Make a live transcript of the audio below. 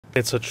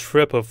It's a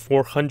trip of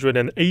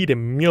 480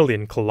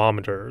 million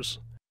kilometers.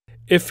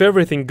 If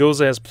everything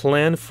goes as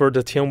planned for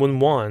the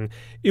Tianwen-1,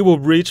 it will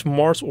reach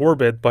Mars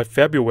orbit by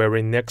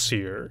February next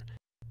year.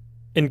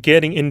 And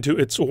getting into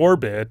its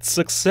orbit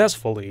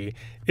successfully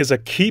is a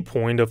key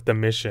point of the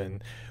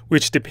mission,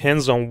 which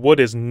depends on what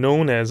is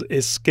known as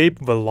escape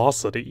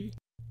velocity.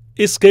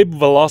 Escape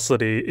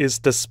velocity is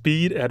the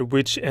speed at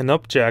which an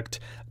object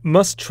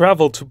must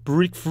travel to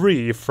break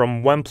free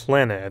from one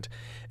planet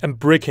and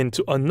break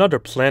into another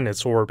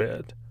planet's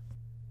orbit.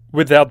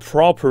 Without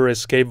proper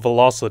escape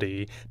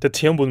velocity, the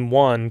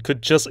Tianwen-1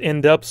 could just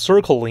end up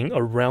circling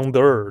around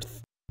the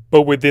Earth.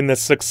 But within a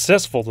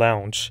successful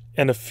launch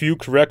and a few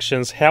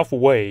corrections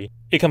halfway,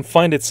 it can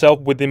find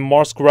itself within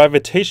Mars'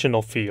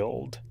 gravitational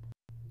field.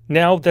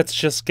 Now that's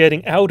just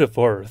getting out of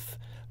Earth.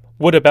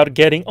 What about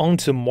getting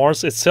onto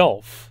Mars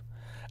itself?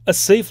 A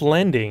safe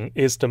landing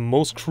is the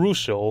most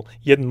crucial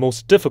yet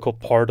most difficult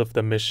part of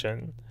the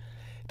mission.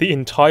 The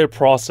entire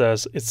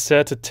process is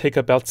said to take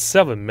about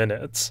 7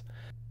 minutes.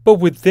 But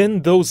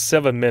within those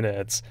 7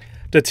 minutes,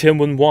 the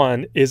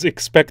Tianwen-1 is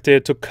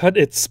expected to cut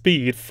its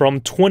speed from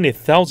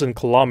 20,000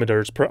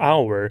 kilometers per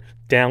hour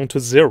down to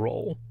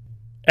 0.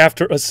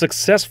 After a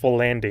successful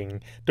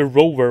landing, the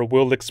rover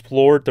will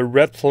explore the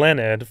red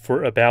planet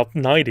for about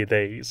 90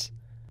 days.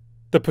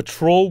 The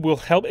patrol will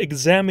help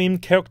examine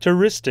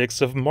characteristics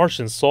of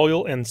Martian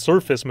soil and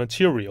surface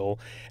material,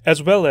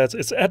 as well as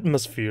its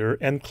atmosphere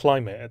and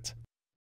climate.